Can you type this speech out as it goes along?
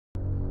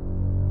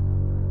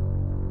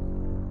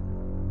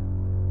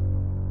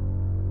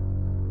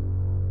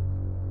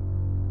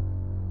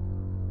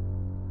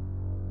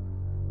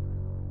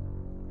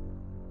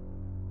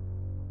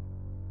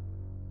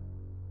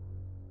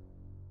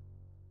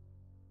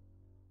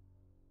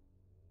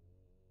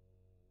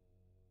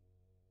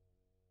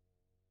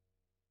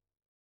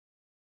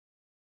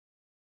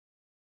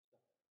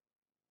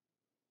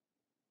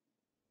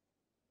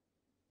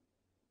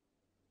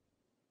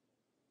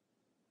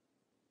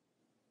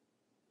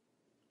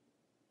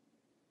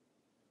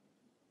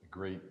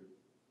great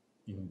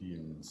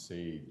Indian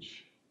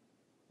sage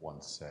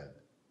once said,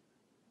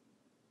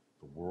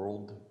 "The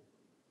world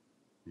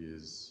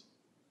is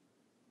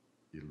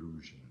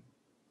illusion.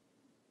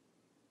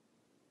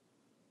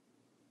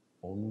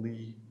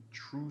 Only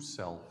true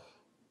self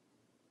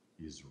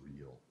is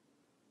real.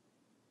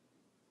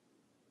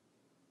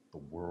 The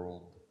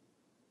world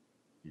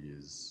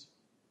is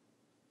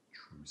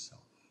true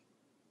self."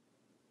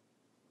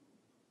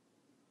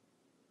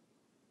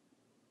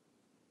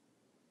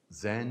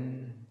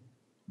 Zen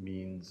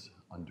means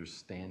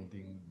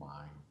understanding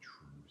my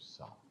true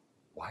self.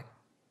 What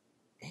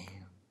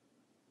am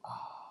I?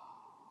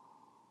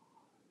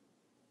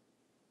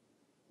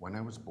 When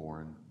I was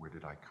born, where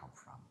did I come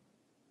from?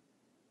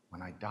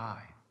 When I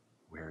die,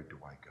 where do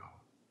I go?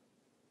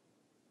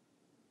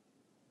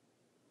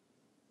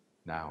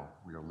 Now,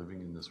 we are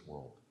living in this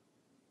world,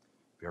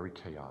 very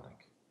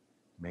chaotic.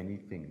 Many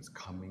things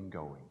coming,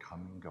 going,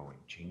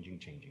 changing,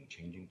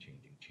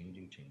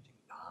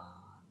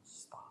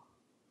 non-stop.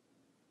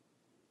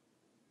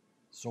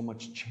 So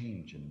much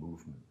change and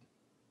movement,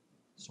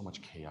 so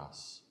much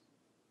chaos,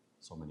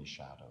 so many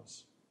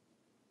shadows.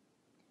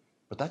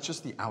 But that's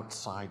just the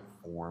outside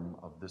form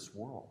of this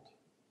world.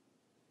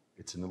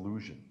 It's an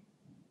illusion.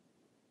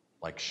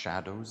 Like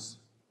shadows,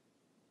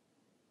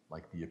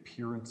 like the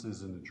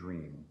appearances in a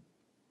dream,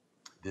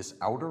 this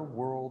outer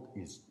world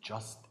is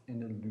just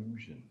an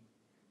illusion.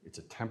 It's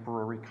a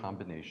temporary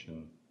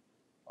combination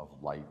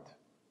of light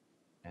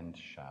and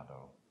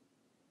shadow,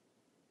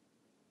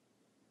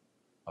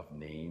 of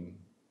name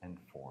and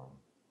form,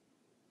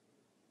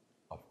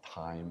 of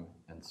time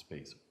and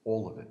space,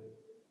 all of it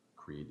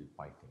created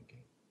by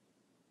thinking.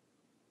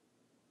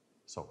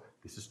 So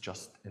this is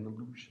just an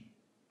illusion.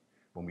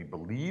 When we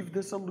believe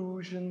this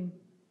illusion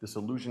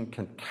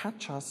can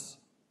catch us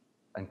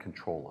and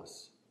control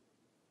us.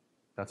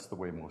 That's the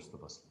way most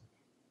of us live.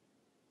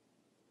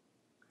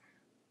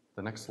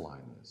 The next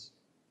line is,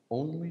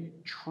 only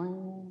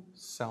true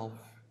self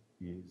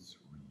is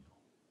real.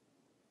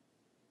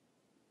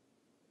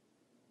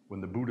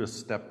 When the Buddha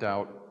stepped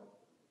out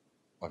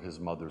of his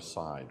mother's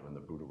side, when the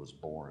Buddha was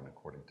born,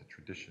 according to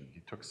tradition,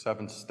 he took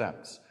 7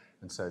 steps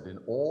and said, in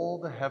all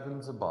the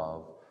heavens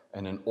above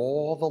and in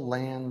all the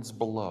lands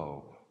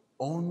below,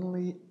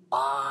 only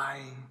I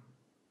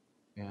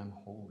am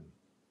holy.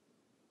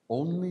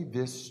 Only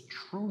this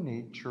true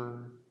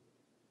nature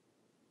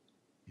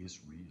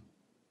is real.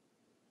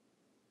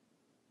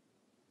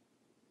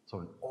 So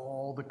in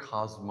all the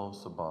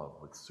cosmos above,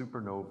 with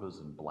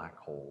supernovas and black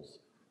holes,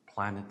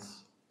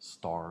 planets,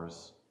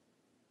 stars,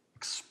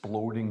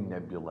 exploding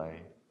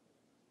nebulae,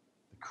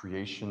 the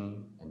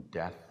creation and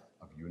death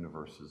of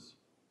universes,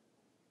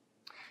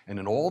 and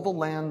in all the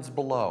lands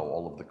below,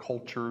 all of the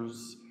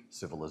cultures,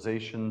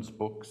 civilizations,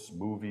 books,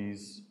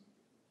 movies,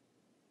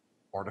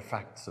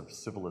 artifacts of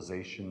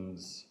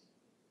civilizations,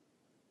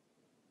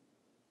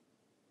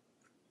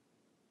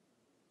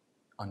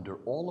 under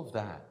all of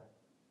that,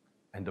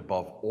 and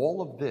above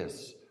all of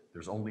this,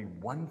 there's only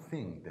one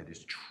thing that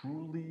is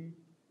truly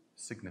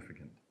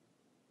significant.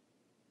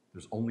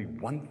 There's only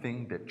one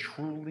thing that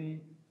truly,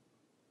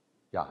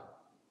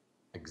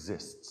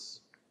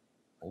 exists.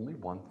 Only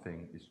one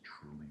thing is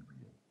truly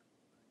real.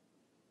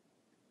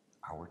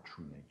 Our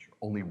true nature.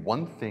 Only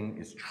one thing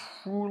is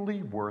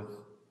truly worth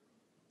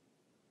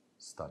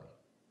study.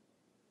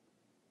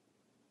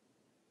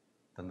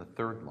 Then the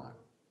third line.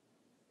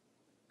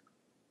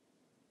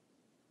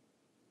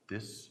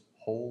 This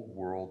whole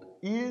world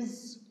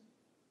is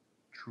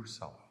true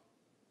self.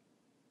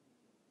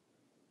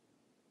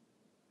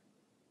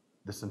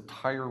 This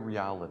entire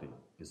reality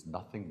is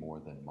nothing more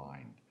than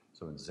mind.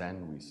 So in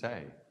Zen we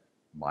say,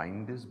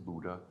 mind is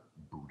Buddha,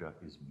 Buddha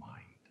is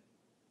mind.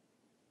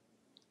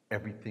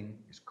 Everything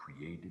is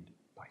created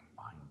by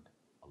mind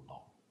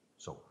alone.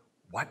 So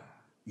what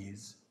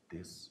is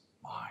this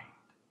mind?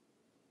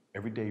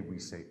 Every day we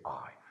say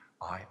I,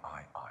 my,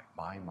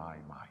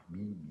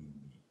 me.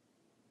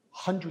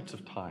 Hundreds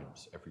of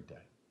times every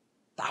day,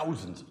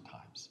 thousands of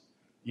times.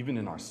 Even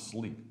in our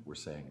sleep, we're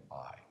saying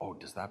I. Oh,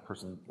 does that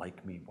person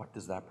like me? What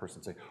does that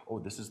person say? Oh,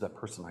 this is that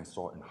person I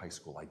saw in high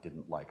school I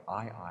didn't like.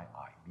 I,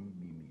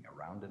 me,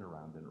 around and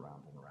around and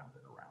around and around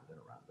and around and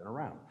around and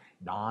around,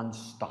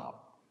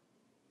 non-stop.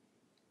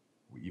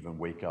 We even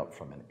wake up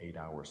from an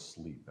 8-hour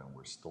sleep and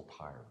we're still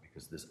tired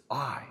because this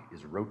I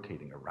is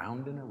rotating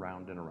around and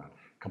around and around,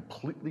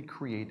 completely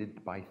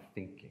created by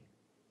thinking.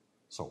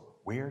 So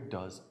where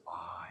does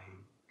I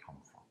come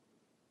from?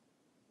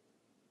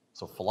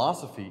 So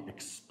philosophy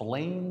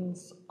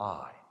explains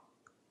I.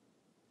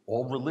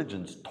 All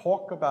religions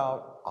talk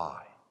about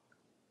I.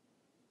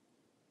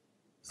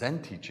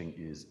 Zen teaching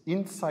is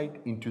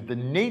insight into the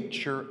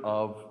nature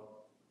of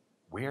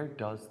where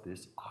does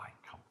this I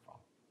come from?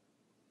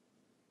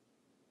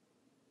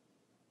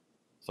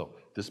 So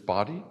this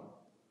body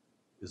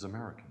is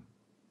American.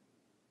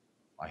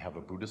 I have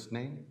a Buddhist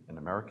name, an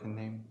American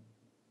name.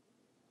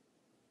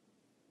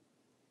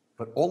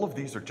 But all of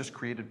these are just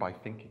created by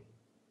thinking.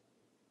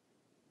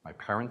 My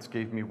parents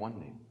gave me one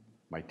name.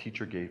 My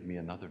teacher gave me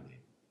another name.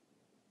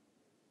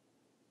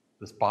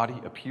 This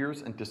body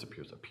appears and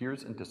disappears,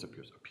 appears and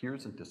disappears,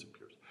 appears and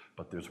disappears.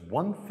 But there's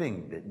one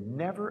thing that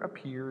never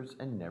appears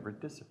and never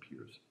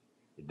disappears.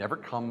 It never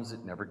comes,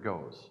 it never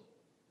goes.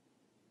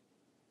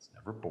 It's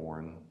never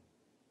born,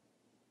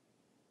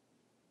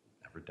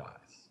 it never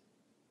dies.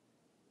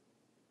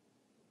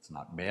 It's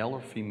not male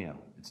or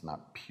female. It's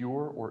not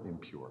pure or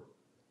impure.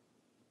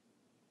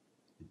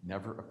 It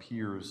never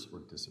appears or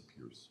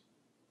disappears.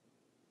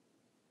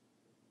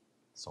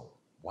 So,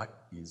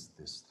 what is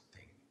this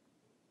thing?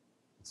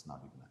 It's not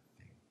even a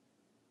thing.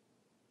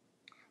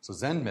 So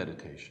Zen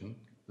meditation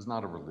is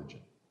not a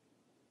religion.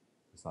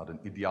 It's not an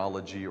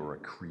ideology or a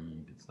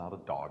creed. It's not a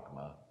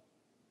dogma.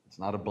 It's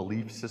not a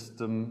belief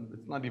system.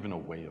 It's not even a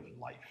way of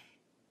life.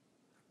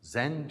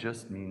 Zen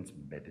just means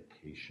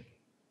meditation.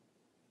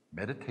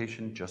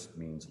 Meditation just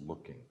means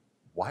looking.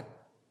 What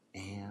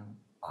am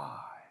I?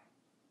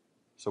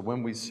 So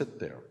when we sit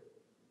there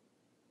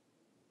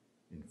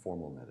in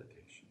formal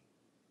meditation,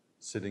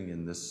 sitting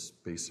in this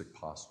basic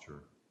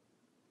posture,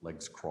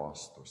 legs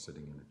crossed or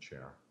sitting in a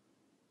chair,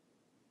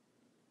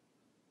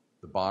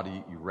 the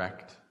body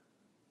erect,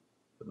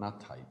 but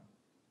not tight,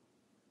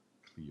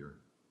 clear,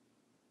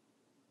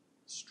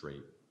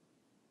 straight,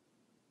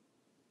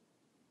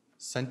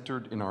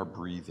 centered in our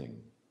breathing,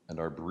 and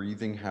our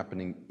breathing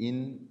happening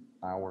in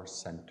our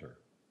center,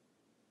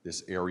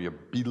 this area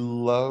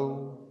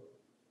below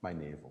my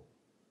navel.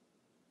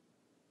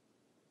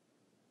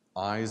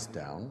 Eyes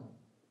down,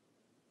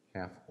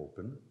 half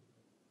open,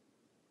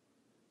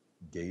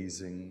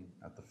 gazing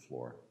at the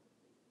floor.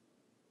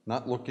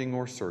 Not looking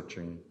or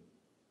searching,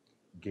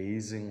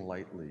 gazing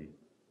lightly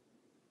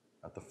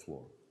at the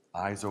floor.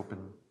 Eyes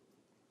open,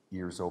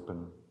 ears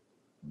open,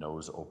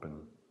 nose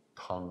open,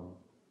 tongue,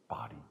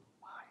 body,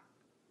 mind.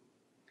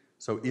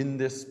 So in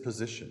this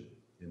position,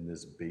 in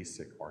this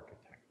basic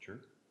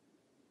architecture,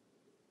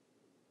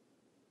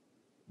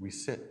 we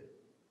sit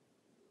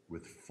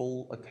with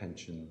full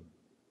attention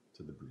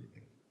to the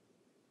breathing.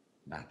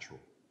 Natural,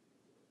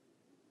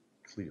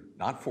 clear,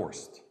 not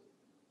forced,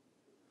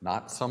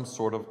 not some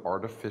sort of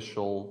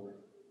artificial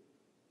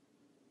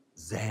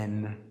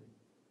Zen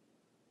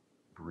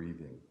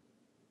breathing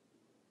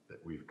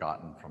that we've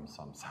gotten from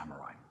some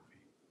samurai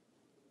movie.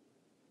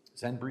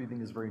 Zen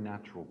breathing is very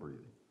natural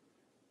breathing,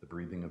 the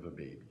breathing of a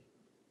baby,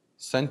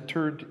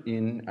 centered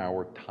in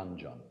our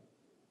tanjan,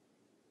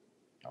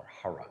 our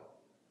hara,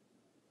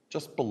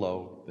 just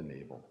below the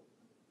navel.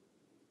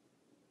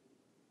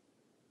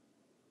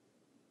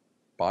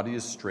 Body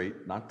is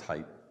straight, not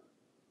tight.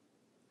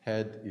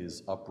 Head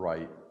is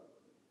upright,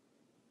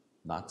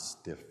 not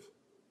stiff.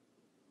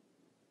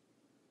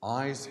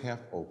 Eyes half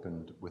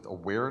opened with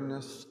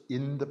awareness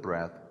in the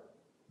breath.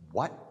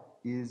 What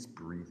is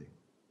breathing?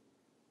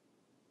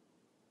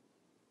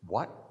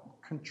 What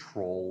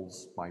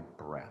controls my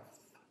breath?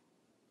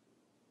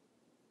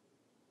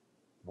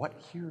 What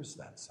hears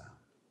that sound?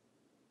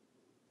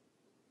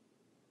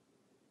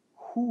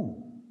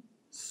 Who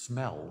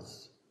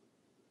smells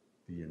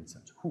the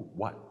incense? Who?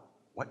 What?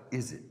 What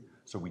is it?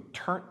 So we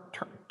turn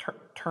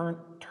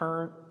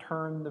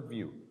the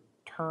view.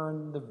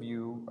 Turn the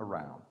view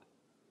around.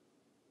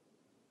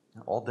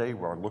 All day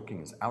our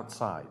looking is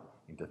outside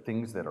into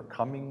things that are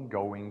coming,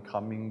 going,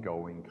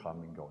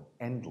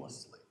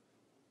 endlessly.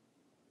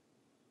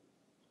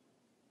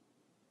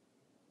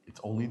 It's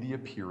only the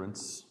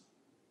appearance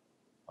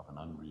of an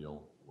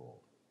unreal world.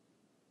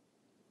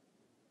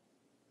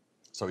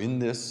 So in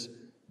this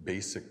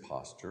basic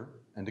posture,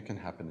 and it can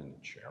happen in a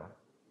chair,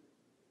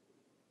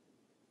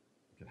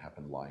 it can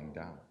happen lying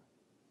down.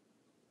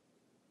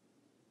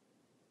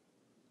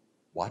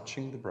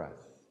 Watching the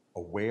breath,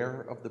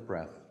 aware of the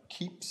breath,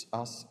 keeps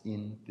us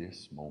in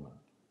this moment,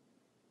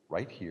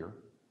 right here,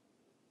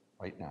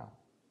 right now.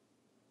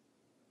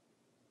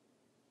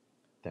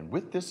 Then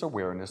with this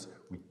awareness,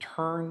 we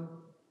turn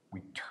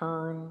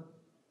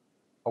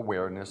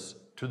awareness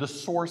to the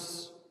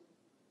source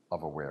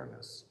of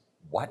awareness.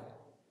 What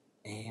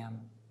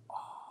am I?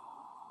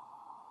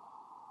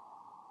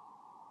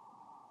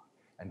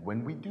 And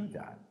when we do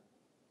that,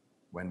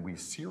 when we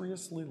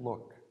seriously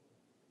look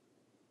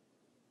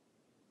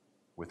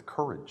with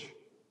courage,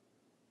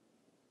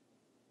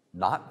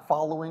 not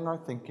following our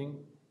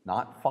thinking,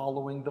 not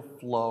following the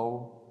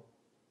flow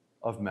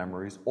of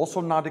memories,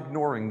 also not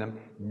ignoring them,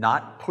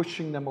 not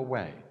pushing them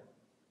away.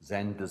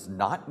 Zen does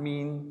not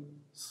mean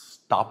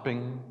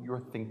stopping your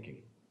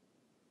thinking.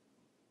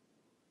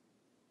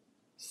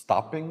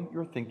 Stopping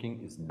your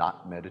thinking is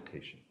not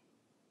meditation.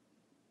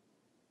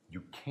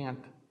 You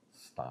can't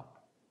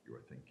stop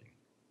your thinking.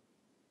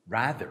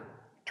 Rather,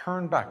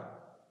 turn back.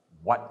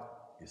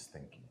 What is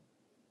thinking?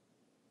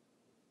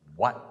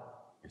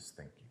 What is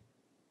thinking?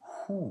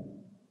 Who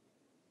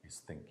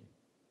is thinking?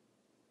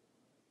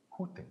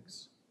 Who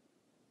thinks?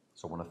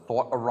 So when a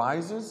thought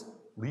arises,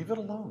 leave it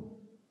alone.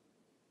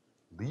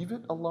 Leave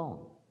it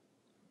alone.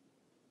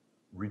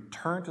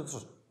 Return to the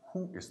source.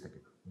 Who is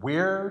thinking?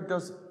 Where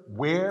does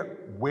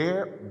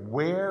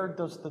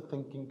the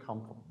thinking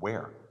come from?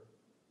 Where?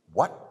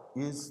 What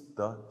is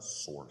the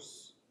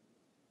source?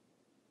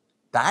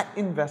 That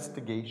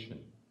investigation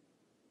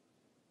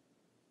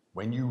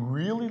When you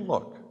really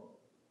look,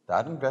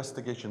 that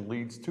investigation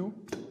leads to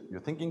your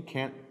thinking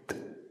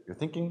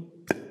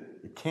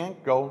it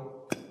can't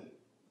go,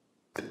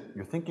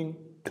 your thinking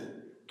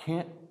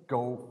can't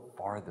go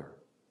farther.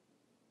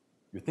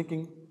 Your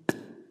thinking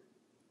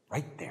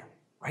right there.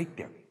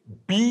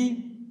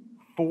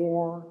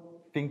 Before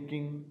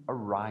thinking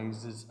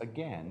arises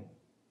again,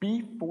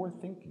 before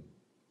thinking.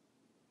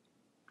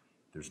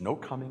 There's no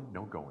coming,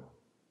 no going.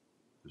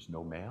 There's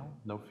no male,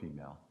 no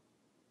female.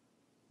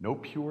 No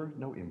pure,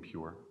 no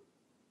impure.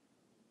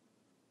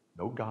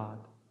 No God,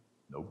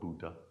 no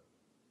Buddha.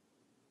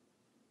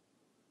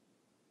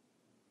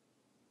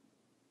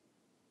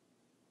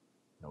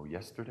 No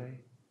yesterday,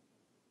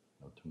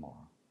 no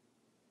tomorrow.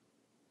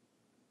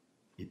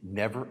 It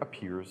never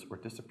appears or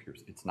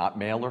disappears. It's not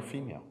male or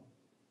female.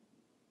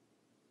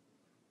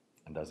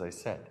 And as I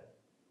said,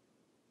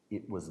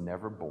 it was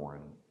never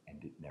born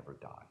and it never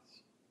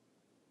dies.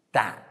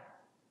 That,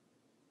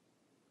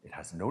 it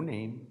has no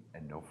name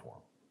and no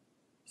form.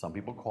 Some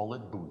people call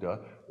it Buddha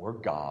or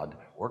God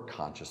or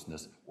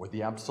consciousness or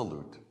the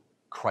absolute,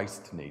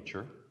 Christ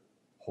nature,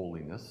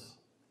 holiness,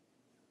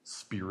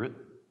 spirit,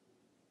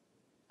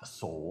 the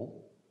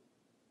soul,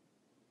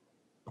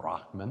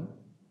 Brahman,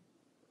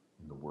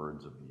 in the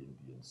words of the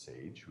Indian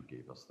sage who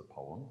gave us the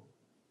poem.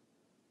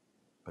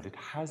 But it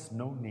has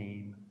no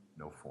name,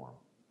 no form.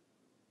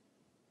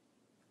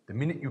 The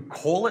minute you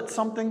call it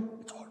something,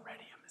 it's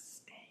already a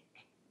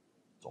mistake.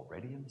 It's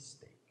already a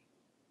mistake.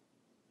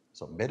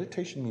 So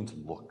meditation means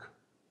look.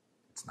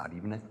 It's not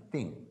even a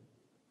thing.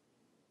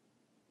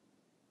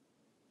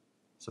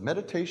 So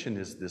meditation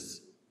is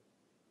this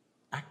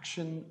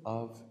action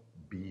of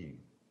being.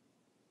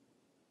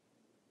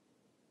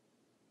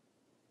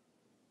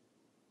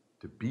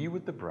 To be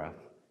with the breath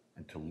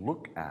and to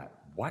look at,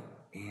 what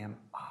am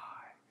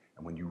I?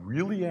 And when you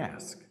really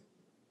ask,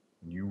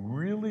 when you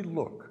really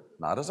look,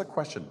 not as a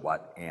question,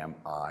 what am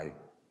I,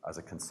 as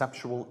a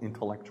conceptual,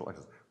 intellectual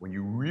exercise, when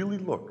you really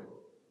look,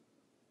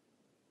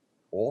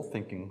 all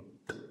thinking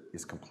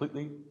is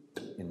completely,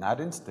 in that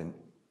instant,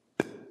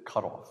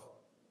 cut off.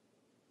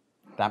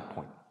 At that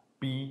point,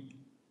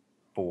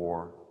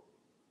 before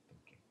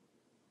thinking.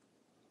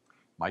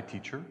 My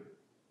teacher,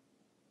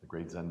 the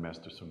great Zen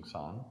master Seung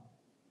San,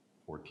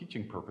 for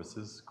teaching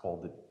purposes,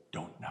 called it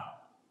don't know.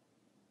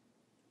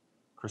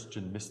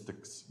 Christian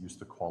mystics used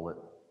to call it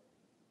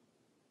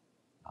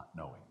not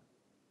knowing.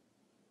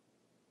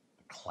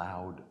 The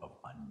cloud of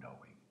unknowing.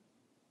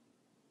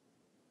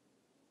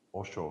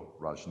 Osho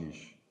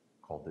Rajneesh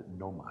called it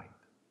no mind.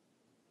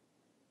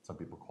 Some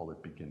people call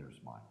it beginner's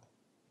mind.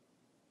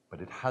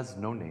 But it has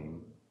no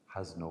name,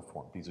 has no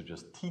form. These are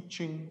just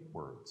teaching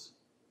words.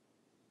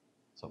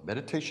 So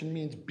meditation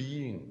means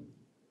being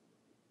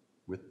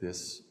with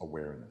this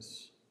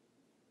awareness,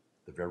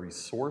 the very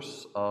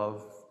source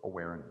of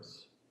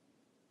awareness.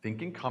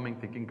 Thinking coming,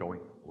 thinking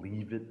going,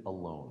 leave it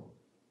alone.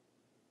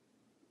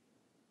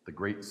 The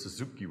great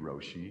Suzuki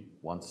Roshi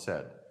once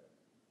said,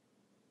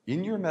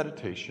 in your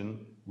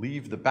meditation,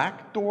 leave the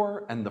back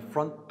door and the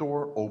front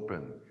door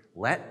open.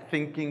 Let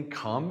thinking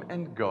come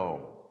and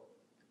go.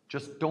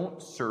 Just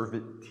don't serve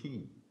it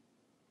tea.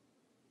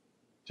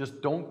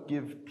 Just don't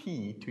give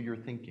tea to your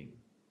thinking,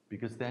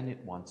 because then it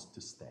wants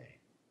to stay.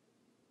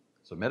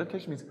 So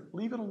meditation means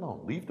leave it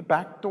alone. Leave the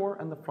back door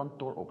and the front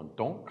door open.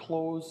 Don't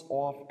close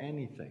off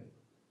anything.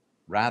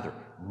 Rather,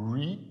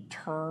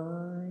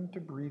 return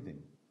to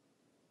breathing.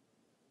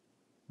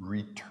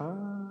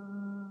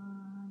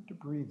 Return to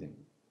breathing.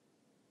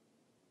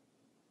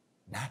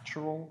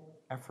 Natural,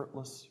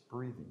 effortless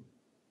breathing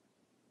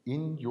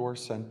in your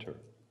center,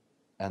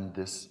 and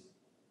this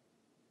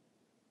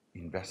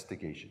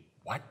investigation.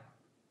 What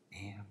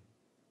am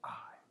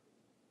I?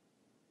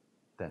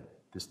 Then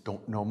this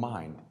don't know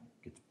mind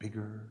gets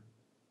bigger,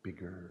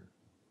 bigger,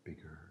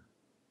 bigger,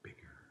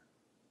 bigger,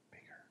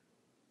 bigger.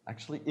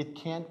 Actually, it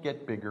can't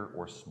get bigger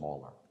or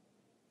smaller.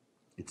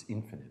 It's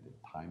infinite in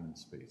time and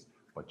space,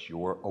 but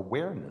your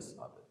awareness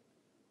of it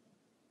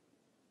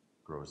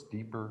grows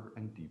deeper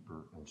and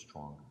deeper and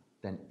stronger.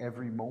 Then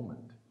every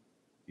moment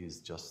is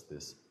just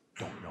this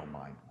don't know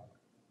mind moment.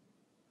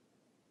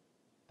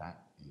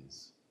 That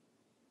is